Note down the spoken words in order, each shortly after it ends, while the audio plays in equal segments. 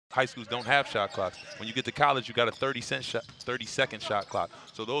high schools don't have shot clocks. When you get to college, you got a 30-second shot clock.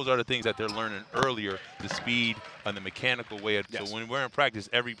 So those are the things that they're learning earlier, the speed and the mechanical way. Yes. So when we're in practice,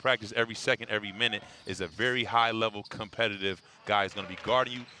 every second, every minute is a very high-level competitive guy is going to be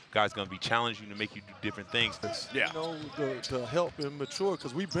guarding you, guy's going to be challenging you to make you do different things. Yeah. You know, to help him mature,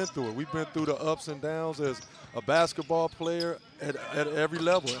 because we've been through it. We've been through the ups and downs as a basketball player at every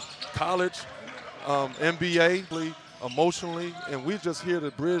level, college, NBA, emotionally, and we're just here to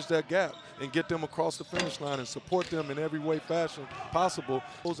bridge that gap and get them across the finish line and support them in every way, fashion possible.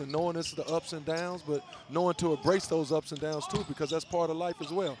 And knowing this is the ups and downs, but knowing to embrace those ups and downs too, because that's part of life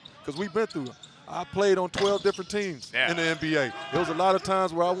as well, because we've been through it. I played on 12 different teams in the NBA. There was a lot of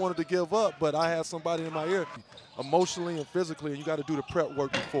times where I wanted to give up, but I had somebody in my ear emotionally and physically, and you got to do the prep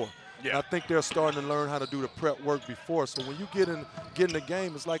work before. Yeah. I think they're starting to learn how to do the prep work before. So when you get in the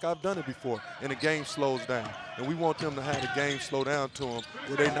game, it's like I've done it before, and the game slows down. And we want them to have the game slow down to them,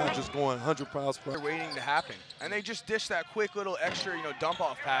 where they're not just going 100 miles per hour. They're waiting to happen, and they just dish that quick little extra,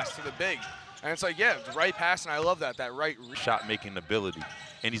 dump-off pass to the big. And it's like, yeah, the right pass, and I love that right shot-making ability.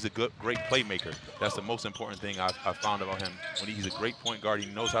 And he's a great playmaker. That's the most important thing I found about him. When he's a great point guard,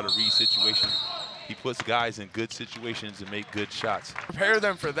 he knows how to read situations. He puts guys in good situations and make good shots. Prepare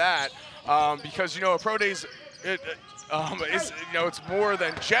them for that, because a pro days, it's more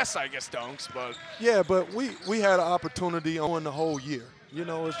than just, I guess, dunks, but yeah, but we had an opportunity on the whole year.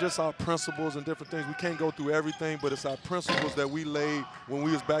 It's just our principles and different things. We can't go through everything, but it's our principles that we laid when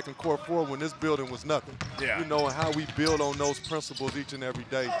we was back in Court 4 when this building was nothing. Yeah. And how we build on those principles each and every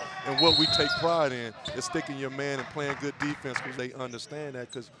day. And what we take pride in is sticking your man and playing good defense, because they understand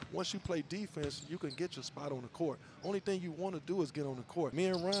that. Because once you play defense, you can get your spot on the court. Only thing you want to do is get on the court. Me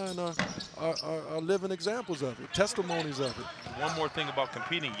and Ryan are living examples of it, testimonies of it. One more thing about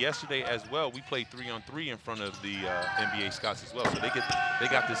competing. Yesterday as well, we played 3-on-3 in front of the NBA scouts as well. So they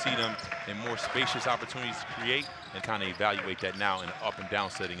got to see them in more spacious opportunities to create and kind of evaluate that now in an up and down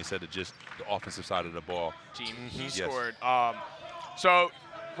setting instead of just the offensive side of the ball. He scored. So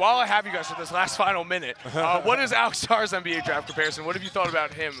while I have you guys for this last final minute, what is Alex Starr's NBA draft comparison? What have you thought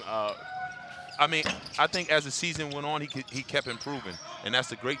about him? I mean, I think as the season went on, he kept improving, and that's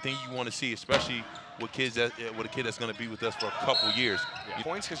the great thing you want to see, especially with a kid that's going to be with us for a couple years. Yeah.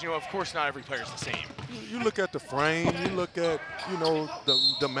 Points, because of course not every player is the same. You look at the frame, you look at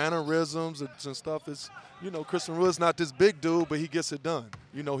the mannerisms and stuff. It's Christian Wood's not this big dude, but he gets it done.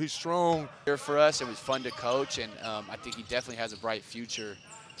 He's strong. Here for us, it was fun to coach, and I think he definitely has a bright future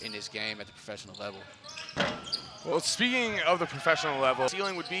in this game at the professional level. Well, speaking of the professional level,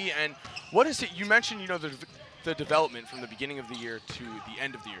 ceiling would be, and what is it? You mentioned, the development from the beginning of the year to the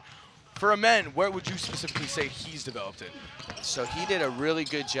end of the year. For Amen, where would you specifically say he's developed in? So he did a really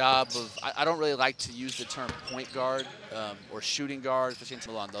good job of, I don't really like to use the term point guard or shooting guard,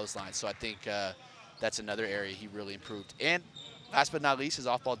 especially along those lines. So I think that's another area he really improved. And last but not least, his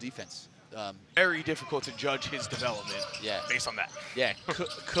off-ball defense. Very difficult to judge his development based on that. Yeah,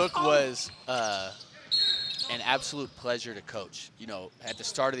 Cook was an absolute pleasure to coach. At the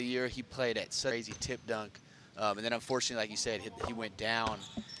start of the year, he played at such a crazy tip dunk. And then unfortunately, like you said, he went down.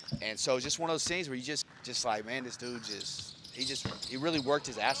 And so it's just one of those things where you just like, man, this dude he really worked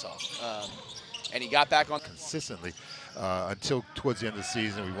his ass off. And he got back on consistently until towards the end of the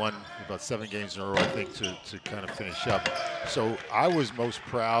season. We won about 7 games in a row, I think, to kind of finish up. So I was most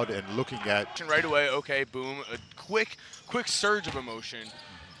proud and looking at right away. Okay, boom, a quick surge of emotion.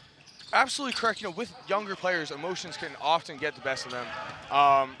 Absolutely correct. With younger players, emotions can often get the best of them.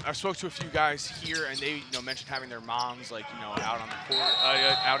 I spoke to a few guys here, and they mentioned having their moms out on the court,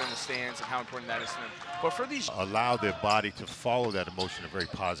 out in the stands, and how important that is to them. But for these, allow their body to follow that emotion in a very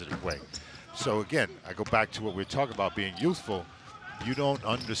positive way. So again, I go back to what we're talking about, being youthful. You don't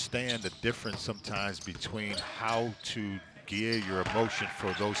understand the difference sometimes between how to gear your emotion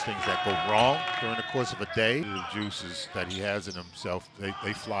for those things that go wrong during the course of a day. The juices that he has in himself,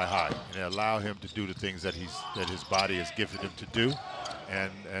 they fly high, and they allow him to do the things that his body has gifted him to do.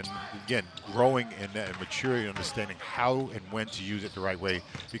 And again, growing in that and maturing, understanding how and when to use it the right way,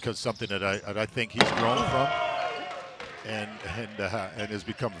 because something that I think he's grown from and has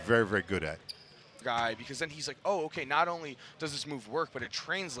become very, very good at. Guy, because then he's like, oh, okay, not only does this move work, but it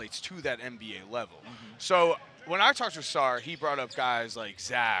translates to that NBA level. So when I talked to Sar, he brought up guys like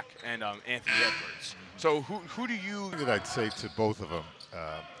Zach and Anthony Edwards. So who do you? That I'd say to both of them,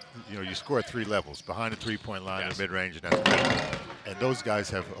 you score at 3 levels, behind the three-point line, the mid-range, and that's great. And those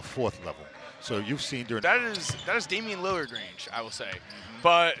guys have a 4th level. So you've seen during that is Damian Lillard range, I will say.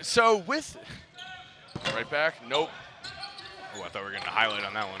 But so with right back, nope. Oh, I thought we were going to highlight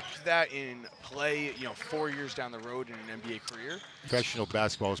on that one. That in play, 4 years down the road in an NBA career. Professional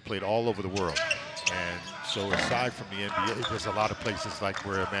basketball is played all over the world. And so aside from the NBA, there's a lot of places like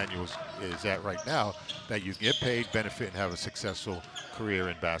where Emmanuel is at right now that you can get paid, benefit, and have a successful career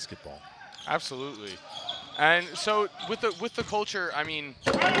in basketball. Absolutely. And so with the culture, I mean,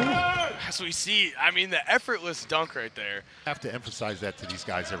 as we see, I mean, the effortless dunk right there. I have to emphasize that to these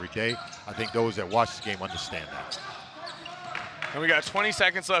guys every day. I think those that watch the game understand that. And we got 20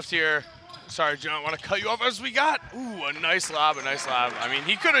 seconds left here. Sorry, John, I want to cut you off as we got. Ooh, a nice lob. I mean,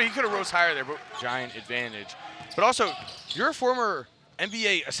 he could have rose higher there, but giant advantage. But also, you're a former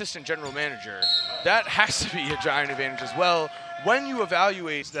NBA assistant general manager. That has to be a giant advantage as well. When you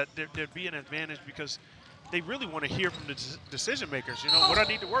evaluate that, there'd be an advantage because they really want to hear from the decision makers. What I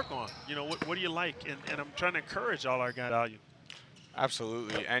need to work on. What do you like? And I'm trying to encourage all our guys. Value.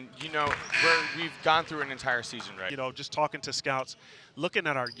 Absolutely. And, we've gone through an entire season, right? Just talking to scouts, looking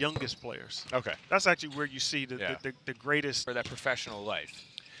at our youngest players. Okay. That's actually where you see the greatest. For that professional life.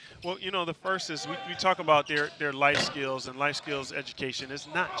 Well, the first is we talk about their life skills and life skills education. It's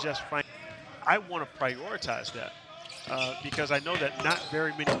not just fine. I want to prioritize that because I know that not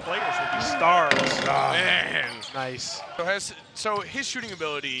very many players will be stars. Oh, man. Nice. So his shooting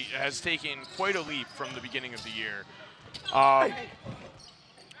ability has taken quite a leap from the beginning of the year.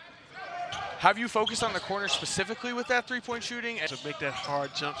 Have you focused on the corner specifically with that three-point shooting? To make that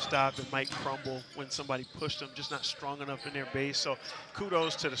hard jump stop, it might crumble when somebody pushed them, just not strong enough in their base. So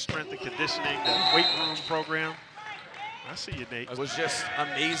kudos to the strength and conditioning, the weight room program. I see you, Nate. It was just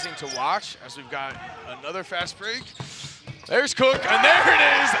amazing to watch as we've got another fast break. There's Cook, and there it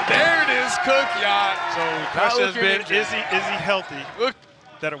is. There it is, Cook yacht. So the question has been, is he healthy? Look,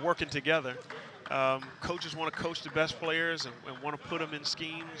 that are working together. Coaches want to coach the best players and want to put them in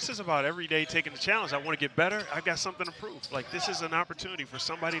schemes. This is about every day taking the challenge. I want to get better. I've got something to prove. Like, this is an opportunity for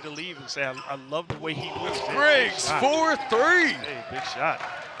somebody to leave and say, I love the way he moves. Briggs, 4-3. Hey, big shot.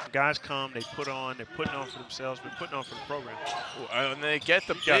 Guys come, they put on, they're putting on for themselves, been putting on for the program. And they get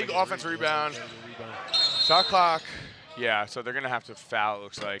the big offensive rebound. Shot clock. Yeah, so they're going to have to foul, it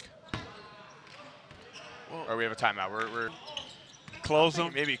looks like. Or we have a timeout. We're close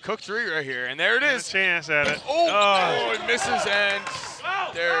them. Maybe Cook 3 right here, and there it is. A chance at it. Oh, it misses, and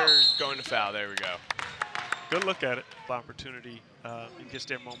they're going to foul. There we go. Good look at it. Opportunity and gets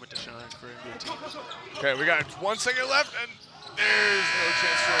their moment to shine for NBA teams. Okay, we got 1 second left, and there's no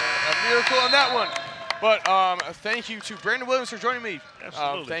chance for a miracle on that one. But thank you to Brandon Williams for joining me.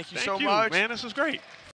 Absolutely. Thank you so much. Man, this was great.